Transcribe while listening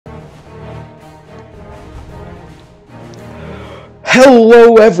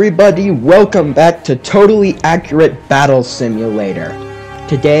Hello everybody, welcome back to Totally Accurate Battle Simulator.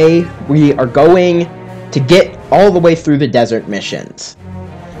 Today we are going to get all the way through the desert missions.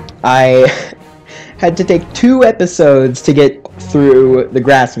 I had to take 2 episodes to get through the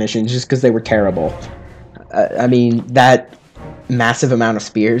grass missions just because they were terrible. I mean, that massive amount of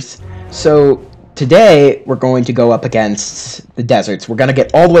spears. So today we're going to go up against the deserts. We're going to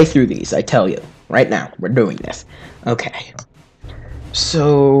get all the way through these, I tell you. Right now, we're doing this. Okay.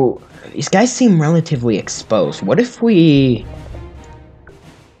 So, these guys seem relatively exposed. What if we...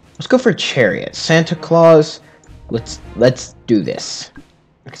 Let's go for a chariot. Santa Claus, let's do this.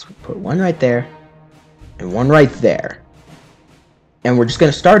 Let's put one right there, and one right there. And we're just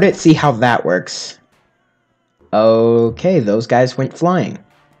gonna start it, see how that works. Okay, those guys went flying.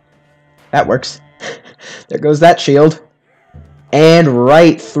 That works. There goes that shield. And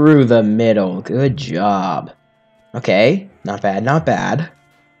right through the middle. Good job. Okay, not bad, not bad.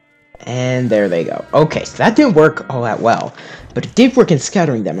 And there they go. Okay, so that didn't work all that well, but it did work in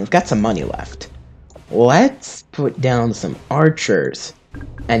scattering them. We've got some money left. Let's put down some archers,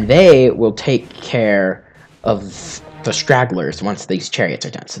 and they will take care of the stragglers once these chariots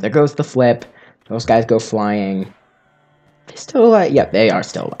are done. So there goes the flip. Those guys go flying. They still alive? Yep, they are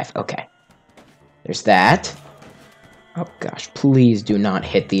still alive. Okay. There's that. Oh gosh, please do not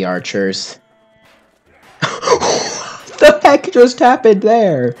hit the archers. What the heck just happened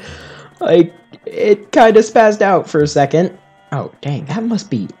there? Like, it kind of spazzed out for a second. Oh, dang, that must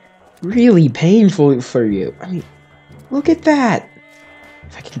be really painful for you. I mean, look at that.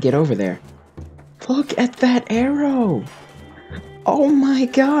 If I can get over there. Look at that arrow. Oh my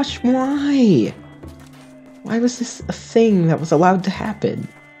gosh, why? Why was this a thing that was allowed to happen?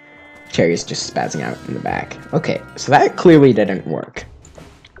 Cherry's just spazzing out in the back. Okay, so that clearly didn't work.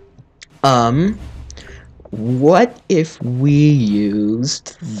 What if we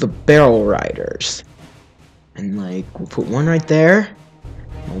used the barrel riders? And like, we'll put one right there,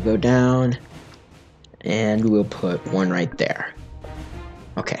 we'll go down, and we'll put one right there.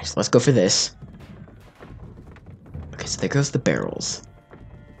 Okay, so let's go for this. Okay, so there goes the barrels.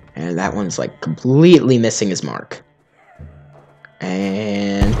 And that one's like completely missing his mark.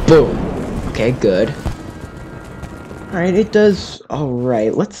 And boom. Okay, good. Alright, it does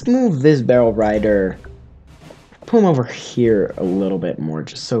alright. Let's move this barrel rider. Put him over here a little bit more,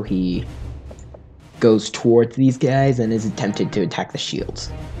 just so he goes towards these guys and is tempted to attack the shields.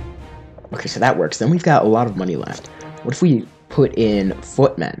 Okay, so that works. Then we've got a lot of money left. What if we put in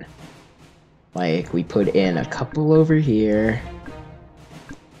footmen? Like, we put in a couple over here.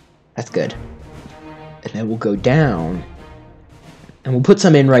 That's good. And then we'll go down, and we'll put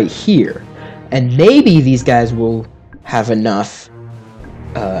some in right here. And maybe these guys will have enough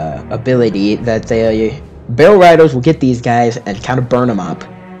ability that they... Barrel riders will get these guys and kind of burn them up,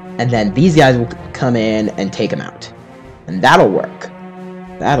 and then these guys will come in and take them out, and that'll work.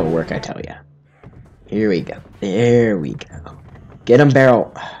 That'll work, I tell you. Here we go. There we go. Get him,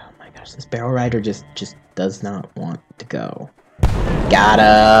 barrel. Oh my gosh, this barrel rider just does not want to go. Got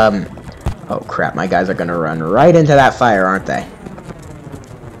him. Oh crap, my guys are gonna run right into that fire, aren't they?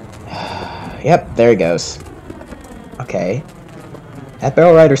 Yep, there he goes. Okay. That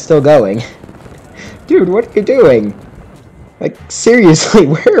barrel rider's still going. Dude, what are you doing? Like, seriously,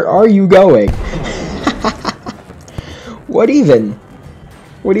 where are you going? What even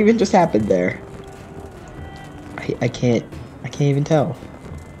just happened there? I can't even tell.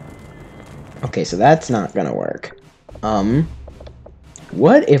 Okay, so that's not gonna work.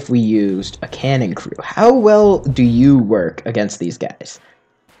 What if we used a cannon crew? How well do you work against these guys?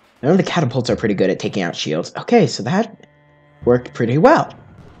 I know the catapults are pretty good at taking out shields. Okay, so that worked pretty well.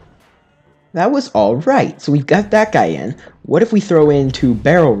 That was alright, so we've got that guy in. What if we throw in 2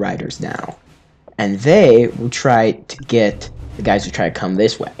 barrel riders now? And they will try to get the guys who try to come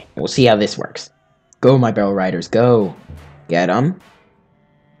this way. And we'll see how this works. Go, my barrel riders, go. Get them.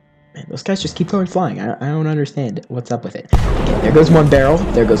 Man, those guys just keep going flying. I don't understand what's up with it. Okay, there goes 1 barrel.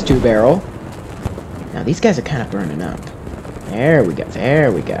 There goes 2 barrel. Now, these guys are kind of burning up. There we go,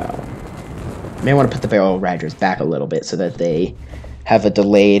 there we go. May want to put the barrel riders back a little bit so that they have a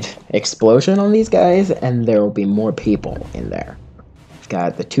delayed explosion on these guys, and there will be more people in there. We've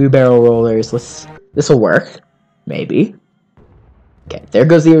got the 2 barrel rollers. This will work, maybe. Okay, there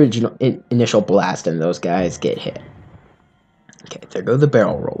goes the initial blast, and those guys get hit. Okay, there go the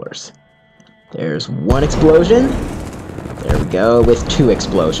barrel rollers. There's 1 explosion. There we go, with 2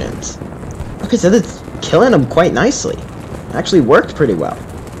 explosions. Okay, so that's killing them quite nicely. Actually worked pretty well.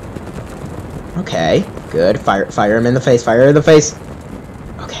 Okay, good. Fire him in the face. Fire in the face.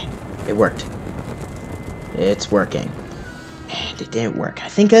 Okay, it worked. It's working. And it didn't work. I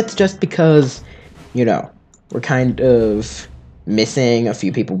think that's just because, you know, we're kind of missing a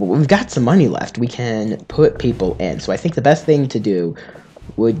few people, but we've got some money left. We can put people in. So I think the best thing to do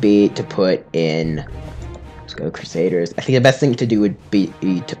would be to put in... Let's go Crusaders. I think the best thing to do would be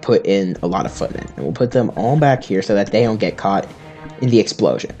to put in a lot of footmen. And we'll put them all back here so that they don't get caught in the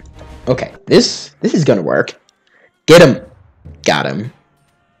explosion. Okay, this is gonna work. Get him! Got him.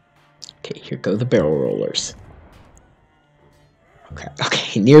 Okay, here go the barrel rollers. Okay,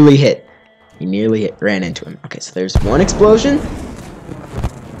 he nearly hit. He nearly hit, ran into him. Okay, so there's one explosion.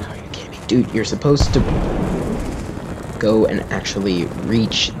 Oh, are you kidding me? Dude, you're supposed to go and actually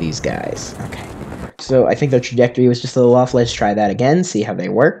reach these guys. Okay. So I think their trajectory was just a little off. Let's try that again, see how they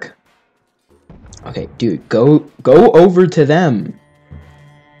work. Okay, dude, go over to them.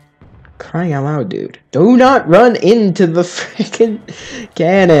 Crying out loud, dude. Do not run into the freaking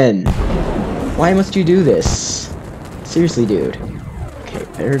cannon. Why must you do this? Seriously, dude. Okay,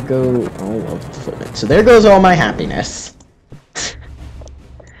 there go all of the footmen. So there goes all my happiness.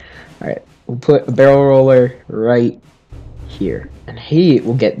 Alright, we'll put a barrel roller right here. And he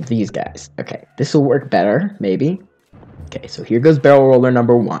will get these guys. Okay, this will work better, maybe. Okay, so here goes barrel roller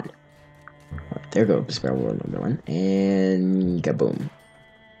number 1. There goes barrel roller number 1. And kaboom.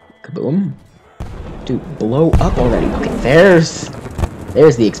 Kaboom. Dude, blow up already. Okay, there's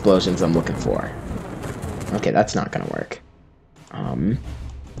the explosions I'm looking for. Okay, that's not gonna work.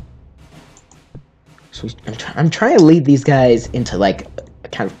 So I'm trying to lead these guys into like a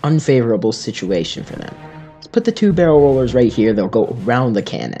kind of unfavorable situation for them. Let's put the 2 barrel rollers right here. They'll go around the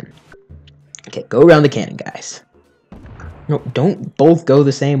cannon. Okay, go around the cannon, guys. No, don't both go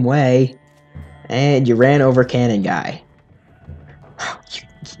the same way. And you ran over cannon guy.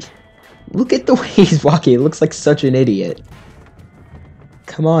 Look at the way he's walking. It looks like such an idiot.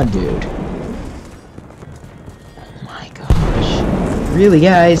 Come on, dude. Oh my gosh. Really,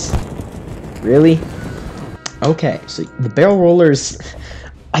 guys? Really? Okay, so the barrel rollers...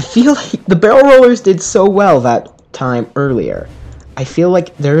 I feel like the barrel rollers did so well that time earlier. I feel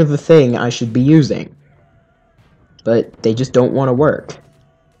like they're the thing I should be using. But they just don't want to work.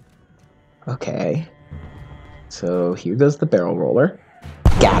 Okay. So here goes the barrel roller.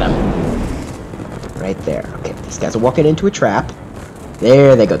 Got him. Right there. Okay, these guys are walking into a trap.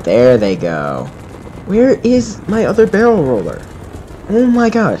 There they go. There they go. Where is my other barrel roller? Oh my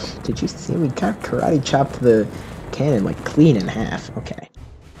gosh. Did you see me karate chop the cannon like clean in half? Okay.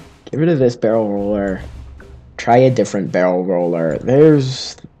 Get rid of this barrel roller. Try a different barrel roller.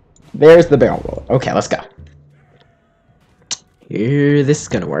 There's the barrel roller. Okay, let's go. Here, this is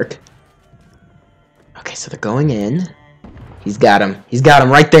gonna work. Okay, so they're going in. He's got him. He's got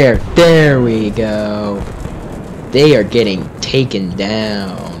him right there. There we go. They are getting taken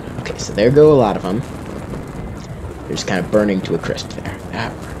down. Okay, so there go a lot of them. They're just kind of burning to a crisp there.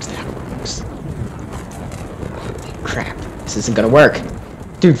 That works. That works. Holy crap. This isn't gonna work.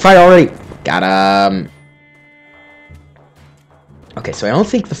 Dude, fight already. Got him. Okay, so I don't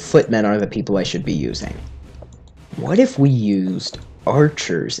think the footmen are the people I should be using. What if we used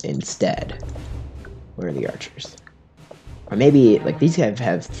archers instead? Where are the archers? Or maybe, like, these guys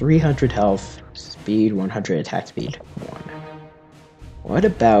have 300 health, speed 100, attack speed 1. What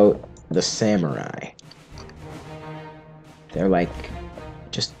about the samurai? They're like,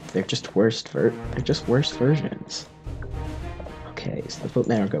 they're just worse versions. Okay, so the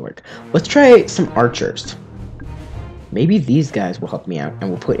footmen are gonna work. Let's try some archers. Maybe these guys will help me out, and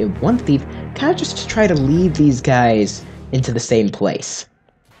we'll put in one thief, kind of just to try to lead these guys into the same place.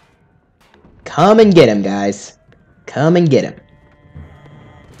 Come and get him, guys. Come and get him.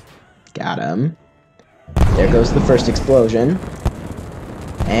 Got him. There goes the first explosion.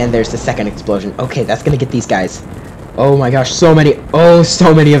 And there's the second explosion. Okay, that's gonna get these guys. Oh my gosh, so many. Oh,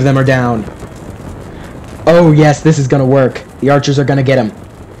 so many of them are down. Oh yes, this is gonna work. The archers are gonna get him.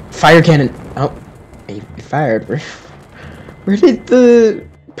 Fire cannon. Oh, he fired. Where did the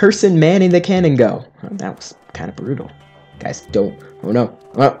person manning the cannon go? Oh, that was kind of brutal. Guys, don't. Oh no.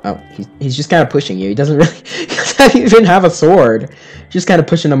 Oh, he's just kind of pushing you. He doesn't really. He doesn't even have a sword. Just kind of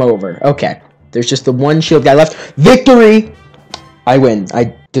pushing him over. Okay. There's just the one shield guy left. Victory! I win.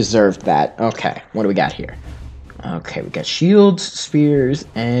 I deserved that. Okay. What do we got here? Okay, we got shields, spears,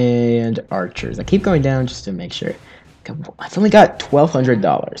 and archers. I keep going down just to make sure. I've only got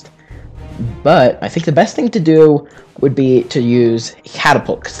 $1,200. But I think the best thing to do would be to use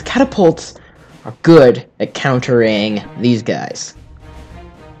catapult, because the catapults are good at countering these guys.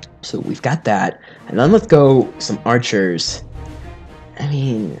 So we've got that. And then let's go some archers. I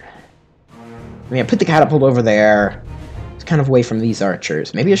mean, I put the catapult over there. It's kind of away from these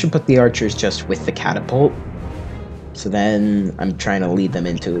archers. Maybe I should put the archers just with the catapult. So then I'm trying to lead them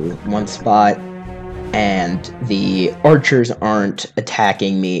into one spot, and the archers aren't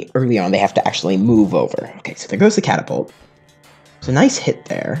attacking me early on. They have to actually move over. Okay, so there goes the catapult. It's a nice hit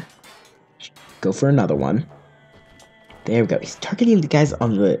there. Go for another one. There we go. He's targeting the guys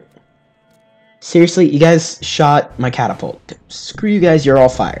on the... Seriously, you guys shot my catapult. Screw you guys, you're all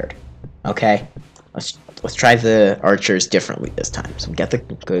fired. Okay? Let's try the archers differently this time. So we get the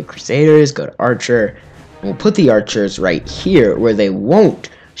good crusaders, go to archer, and we'll put the archers right here where they won't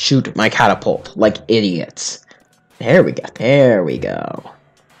shoot my catapult like idiots. There we go. There we go.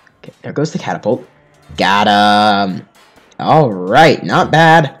 Okay, there goes the catapult. Got him. Alright, not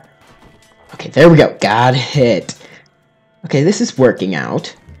bad. Okay, there we go. Got it. Okay, this is working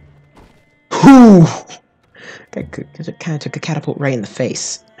out. Whew! Okay, because it kind of took a catapult right in the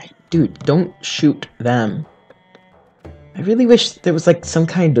face. Dude, don't shoot them. I really wish there was, like, some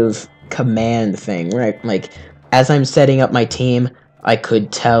kind of command thing, right? Like, as I'm setting up my team, I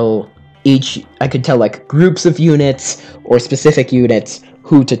could tell, like, groups of units or specific units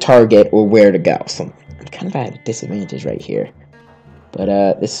who to target or where to go. So, I'm kind of at a disadvantage right here.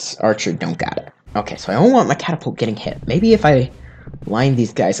 But, this archer don't got it. Okay, so I don't want my catapult getting hit. Maybe if I line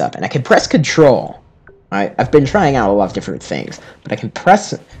these guys up, and I can press control. I've been trying out a lot of different things, but I can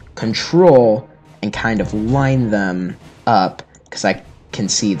press control and kind of line them up because I can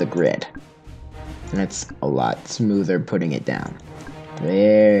see the grid. And it's a lot smoother putting it down.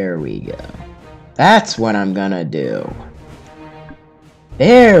 There we go. That's what I'm gonna do.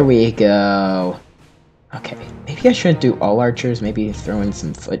 There we go. Okay, maybe I shouldn't do all archers, maybe throw in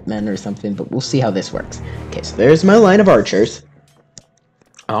some footmen or something, but we'll see how this works. Okay, so there's my line of archers.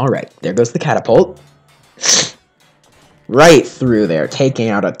 Alright, there goes the catapult. Right through there, taking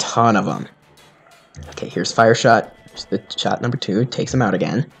out a ton of them. Okay, here's fire shot. Here's the shot number 2, takes them out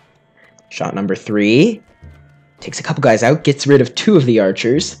again. Shot number 3, takes a couple guys out, gets rid of 2 of the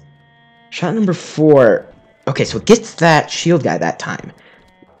archers. Shot number 4, okay, so it gets that shield guy that time.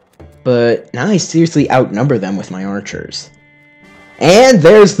 But now I seriously outnumber them with my archers. And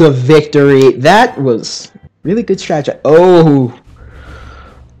there's the victory. That was really good strategy. Oh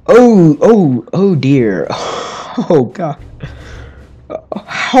dear. Oh god.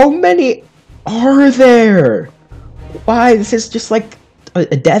 How many are there? Why, this is just like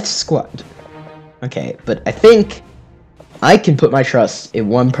a death squad. Okay, but I think I can put my trust in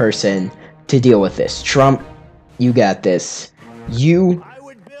one person to deal with this. Trump, you got this. I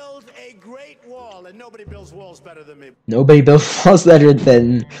would build a great wall, and nobody builds walls better than me. Nobody builds walls better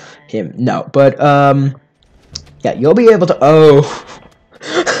than him. No, but, yeah, you'll be able to... Oh.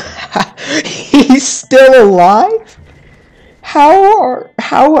 He's still alive? How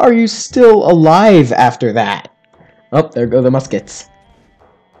are you still alive after that? Oh, there go the muskets.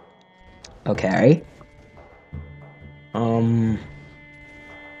 Okay. Oh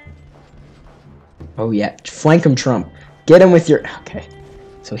yeah, flank him, Trump. Get him with your... Okay.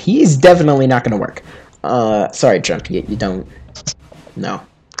 So he's definitely not gonna work. Sorry, Trump, you don't... No.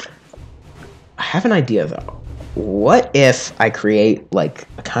 I have an idea, though. What if I create, like,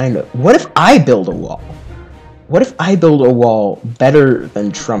 a kind of... What if I build a wall? What if I build a wall better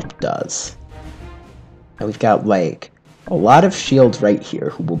than Trump does? And we've got, like, a lot of shields right here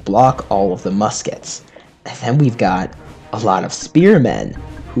who will block all of the muskets. And then we've got a lot of spearmen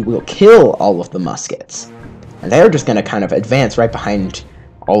who will kill all of the muskets. And they're just going to kind of advance right behind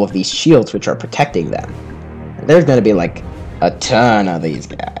all of these shields which are protecting them. And there's going to be, like, a ton of these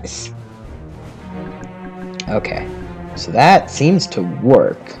guys. Okay, so that seems to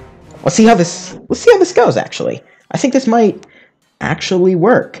work. Let's see how this goes, actually. I think this might actually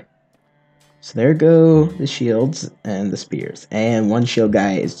work. So there go the shields and the spears. And one shield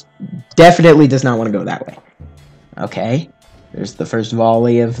guy definitely does not want to go that way. Okay, there's the first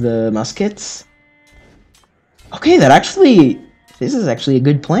volley of the muskets. Okay, this is actually a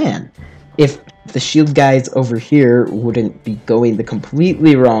good plan. If the shield guys over here wouldn't be going the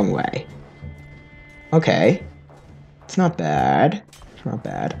completely wrong way. Okay, it's not bad. It's not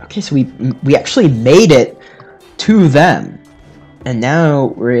bad. Okay, so we actually made it to them, and now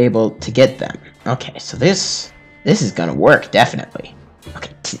we're able to get them. Okay, so this is gonna work definitely.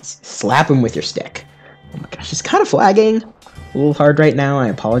 Okay, slap him with your stick. Oh my gosh, it's kind of flagging a little hard right now. I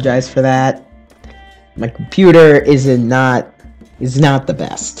apologize for that. My computer is not the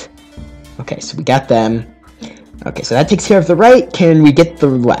best. Okay, so we got them. Okay, so that takes care of the right. Can we get the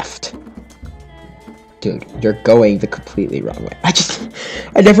left? Dude, you're going the completely wrong way.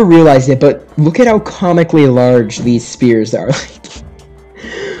 I never realized it, but look at how comically large these spears are.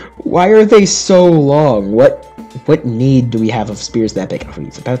 Why are they so long? What need do we have of spears that big? Oh,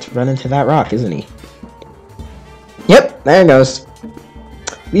 he's about to run into that rock, isn't he? Yep, there it goes.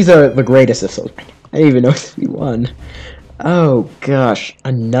 These are the greatest of souls. I didn't even know we won. Oh gosh,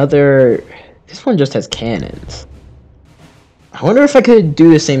 another... This one just has cannons. I wonder if I could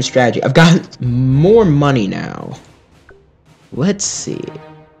do the same strategy. I've got more money now. Let's see.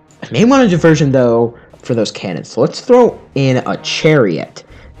 I may want a diversion, though, for those cannons. So let's throw in a chariot.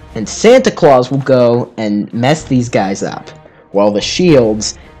 And Santa Claus will go and mess these guys up, while the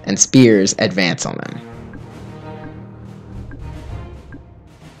shields and spears advance on them.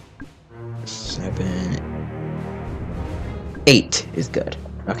 7... 8 is good.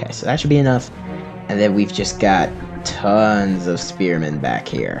 Okay, so that should be enough. And then we've just got tons of spearmen back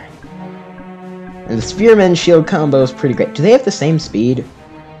here. And the spearman shield combo is pretty great. Do they have the same speed?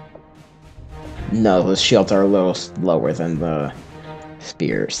 No, the shields are a little slower than the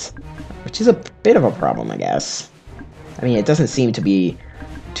spears, which is a bit of a problem, I guess. I mean, it doesn't seem to be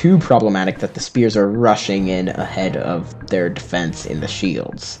too problematic that the spears are rushing in ahead of their defense in the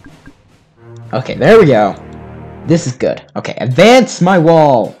shields. Okay, there we go. This is good. Okay, advance my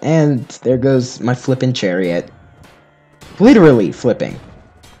wall! And there goes my flippin' chariot. Literally flipping.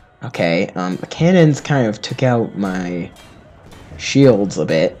 Okay, the cannons kind of took out my shields a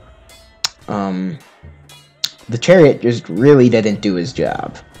bit. The chariot just really didn't do his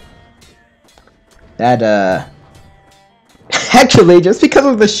job. That, actually, just because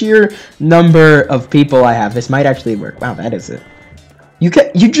of the sheer number of people I have, this might actually work. Wow, that is it. You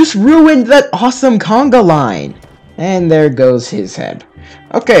just ruined that awesome conga line! And there goes his head.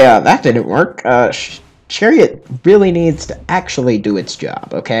 Okay, that didn't work. Chariot really needs to actually do its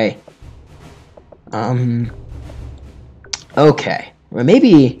job, okay? Okay. Well,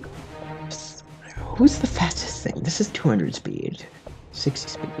 maybe... Who's the fastest thing? This is 200 speed. 60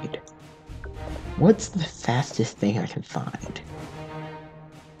 speed. What's the fastest thing I can find?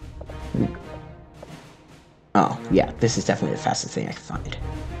 Oh, yeah, this is definitely the fastest thing I can find.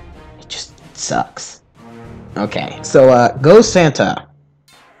 It just sucks. Okay, so, go Santa.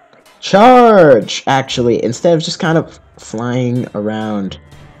 Charge! Actually, instead of just kind of flying around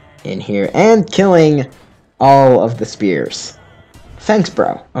in here and killing all of the spears. Thanks,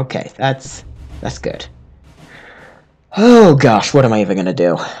 bro. Okay, that's good. Oh gosh, what am I even gonna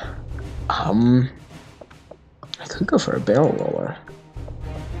do? I could go for a barrel roller.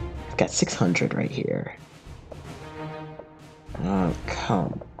 I've got 600 right here. Oh,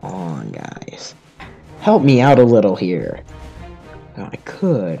 come on, guys. Help me out a little here. Oh, I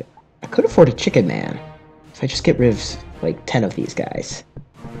could afford a chicken man. If I just get rid of, like, 10 of these guys.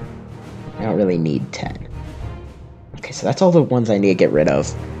 I don't really need 10. Okay, so that's all the ones I need to get rid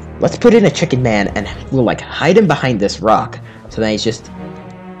of. Let's put in a chicken man, and we'll, like, hide him behind this rock, so that he's just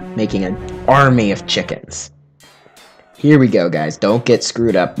making an army of chickens. Here we go, guys. Don't get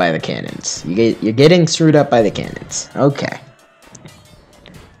screwed up by the cannons. You're getting screwed up by the cannons. Okay.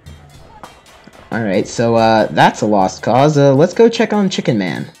 Alright, so, that's a lost cause. Let's go check on Chicken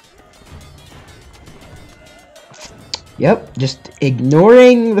Man. Yep, just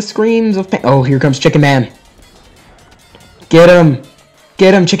ignoring the screams of pain. Oh, here comes Chicken Man. Get him!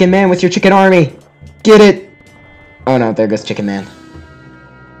 Get him, Chicken Man, with your chicken army! Get it! Oh no, there goes Chicken Man.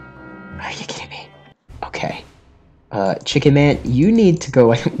 Are you kidding me? Okay. Chicken Man, you need to go,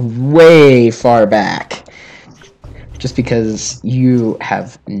 like, way far back. Just because you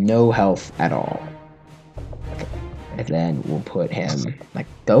have no health at all. Okay. And then we'll put him, like,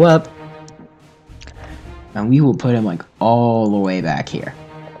 go up. And we will put him, like, all the way back here.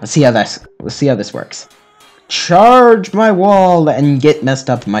 Let's see how this works. Charge my wall and get messed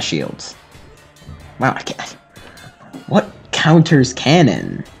up my shields. Wow, I can't... What counters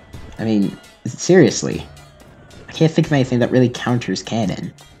cannon? I mean, seriously. I can't think of anything that really counters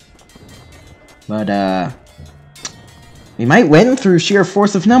cannon. But, we might win through sheer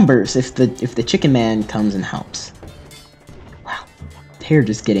force of numbers if the Chicken Man comes and helps. Wow, they're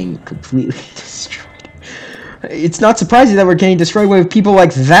just getting completely destroyed. It's not surprising that we're getting destroyed with people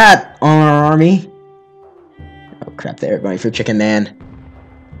like that on our army. Oh crap, they're going for Chicken Man.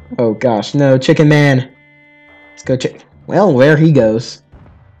 Oh gosh, no, Chicken Man. Let's go well, where he goes.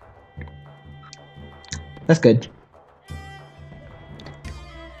 That's good.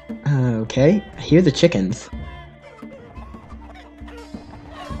 Okay, I hear the chickens.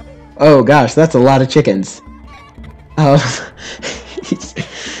 Oh gosh, that's a lot of chickens. He's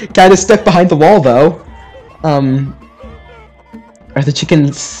kind of stuck behind the wall though. Are the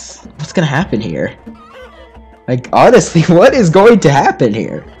chickens... What's gonna happen here? Like, honestly, what is going to happen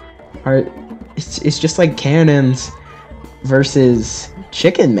here? It's just like cannons versus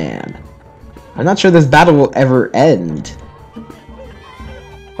Chicken Man. I'm not sure this battle will ever end.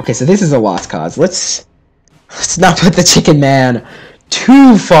 Okay, so this is a lost cause. Let's Let's not put the chicken man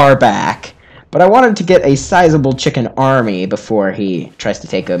too far back. But I wanted to get a sizable chicken army before he tries to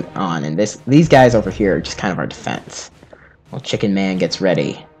take him on. And these guys over here are just kind of our defense. While Chicken Man gets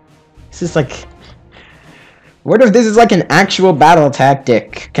ready. This is like... What if this is like an actual battle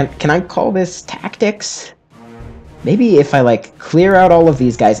tactic? Can I call this tactics? Maybe if I like clear out all of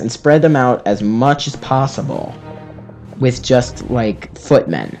these guys and spread them out as much as possible. With just like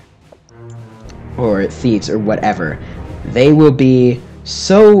footmen. Or thieves or whatever. They will be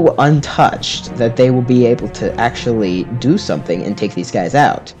so untouched that they will be able to actually do something and take these guys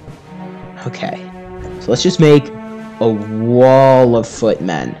out. Okay, so let's just make a wall of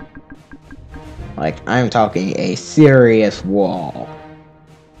footmen. Like, I'm talking a serious wall.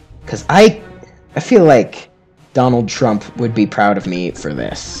 Because I feel like Donald Trump would be proud of me for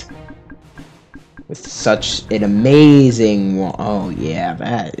this. With such an amazing wall. Oh yeah,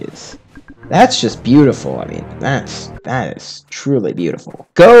 that's just beautiful. I mean, that is truly beautiful.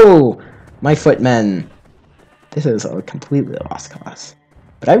 Go, my footmen! This is a completely lost cause.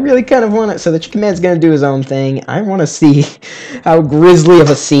 But I really kind of want it, so the Chicken Man's gonna do his own thing. I want to see how grisly of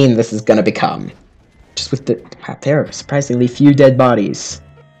a scene this is gonna become. Just with there are surprisingly few dead bodies.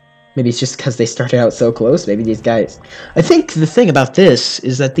 Maybe it's just because they started out so close. Maybe these guys... I think the thing about this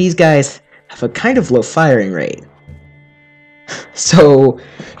is that these guys have a kind of low firing rate. So,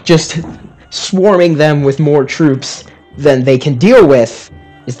 just swarming them with more troops than they can deal with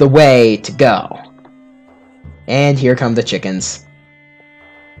is the way to go. And here come the chickens.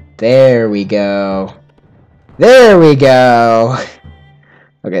 There we go. There we go!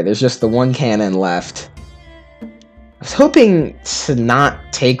 Okay, there's just the one cannon left. I was hoping to not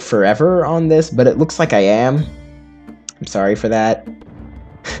take forever on this, but it looks like I am. I'm sorry for that.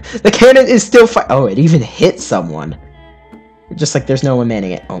 The cannon is still oh, it even hit someone. Just like there's no one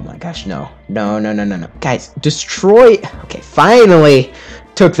manning it. Oh my gosh, no. No. Guys, destroy... Okay, finally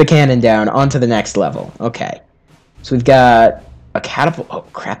took the cannon down onto the next level. Okay. So we've got a catapult... Oh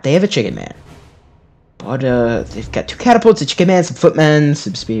crap, they have a Chicken Man. But they've got 2 catapults, a Chicken Man, some footmen,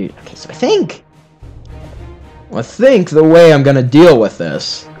 some speed... Okay, so I think the way I'm gonna deal with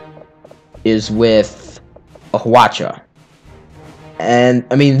this is with a Hwacha. And,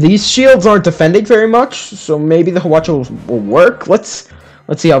 I mean, these shields aren't defending very much, so maybe the Hwacha will work. Let's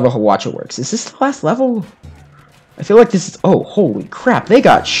see how the Hwacha works. Is this the last level? I feel like this is... Oh, holy crap, they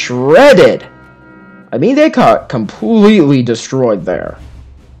got shredded! I mean, they got completely destroyed there.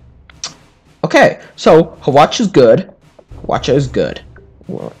 Okay, so, Hwacha's good. Hwacha is good.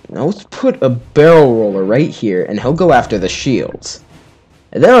 Well, now let's put a barrel roller right here, and he'll go after the shields.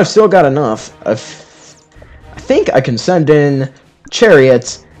 And then I've still got enough. I think I can send in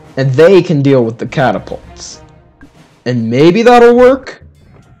chariots, and they can deal with the catapults. And maybe that'll work?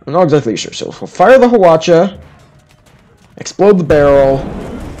 I'm not exactly sure. So we'll fire the Hwacha, explode the barrel.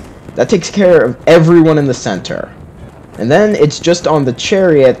 That takes care of everyone in the center. And then it's just on the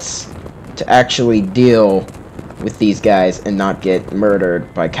chariots to actually deal with these guys and not get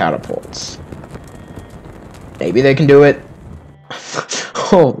murdered by catapults. Maybe they can do it.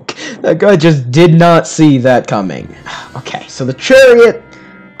 Oh, that guy just did not see that coming. Okay, so the chariot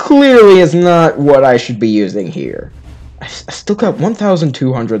clearly is not what I should be using here. I still got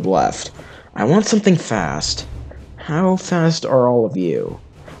 1,200 left. I want something fast. How fast are all of you?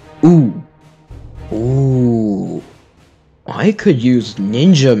 Ooh. I could use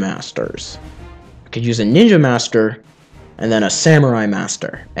Ninja Masters. I could use a Ninja Master and then a Samurai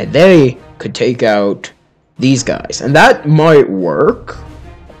Master. And they could take out these guys. And that might work.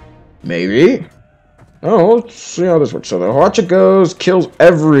 Maybe. Oh, let's see how this works. So the Hwacha goes, kills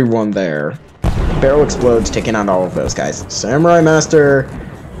everyone there. Barrel explodes, taking out all of those guys. Samurai Master.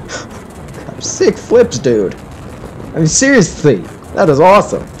 Sick flips, dude. I mean, seriously, that is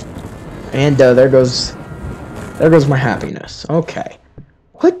awesome. And there goes my happiness. Okay.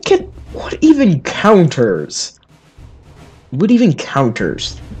 What even counters? What even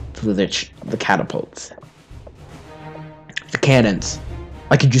counters the catapults? The cannons.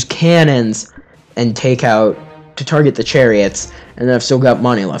 I could use cannons and take out to target the chariots, and then I've still got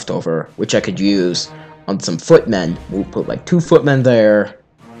money left over, which I could use on some footmen. We'll put like 2 footmen there.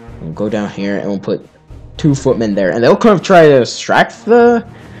 We'll go down here and we'll put 2 footmen there, and they'll kind of try to distract the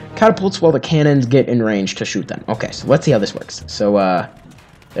catapults while the cannons get in range to shoot them. Okay, so let's see how this works. So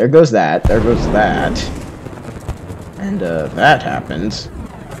there goes that. There goes that. And that happens.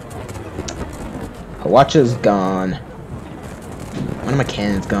 Hwacha's gone. One of my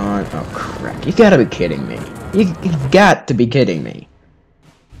cannons gone. Oh crap! You gotta be kidding me. You've got to be kidding me.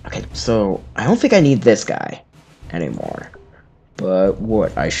 Okay, so I don't think I need this guy anymore. But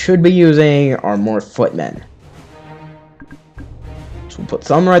what I should be using are more footmen. We'll put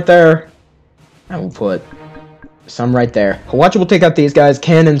some right there. And we'll put some right there. Hawacha will take out these guys.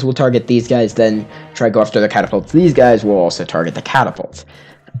 Cannons will target these guys, then try to go after the catapults. These guys will also target the catapults.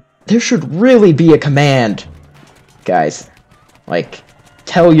 There should really be a command, guys. Like,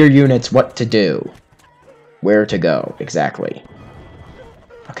 tell your units what to do. Where to go, exactly.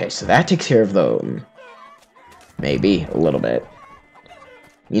 Okay, so that takes care of them. Maybe, a little bit.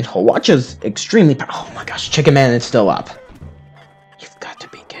 I mean, Hawacha's extremely powerful. Oh my gosh, Chicken Man is still up. You've got to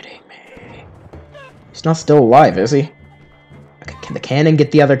be kidding me. He's not still alive, is he? Okay, can the cannon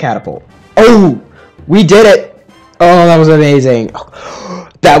get the other catapult? Oh! We did it! Oh, that was amazing. Oh,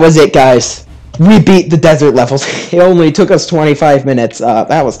 that was it, guys. We beat the desert levels. It only took us 25 minutes.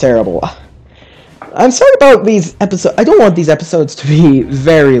 That was terrible. I'm sorry about these episodes. I don't want these episodes to be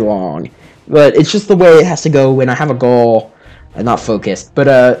very long. But it's just the way it has to go when I have a goal and not focused.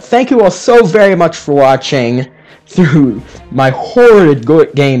 But thank you all so very much for watching through my horrid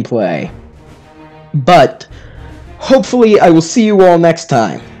gameplay. But hopefully I will see you all next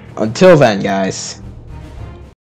time. Until then, guys.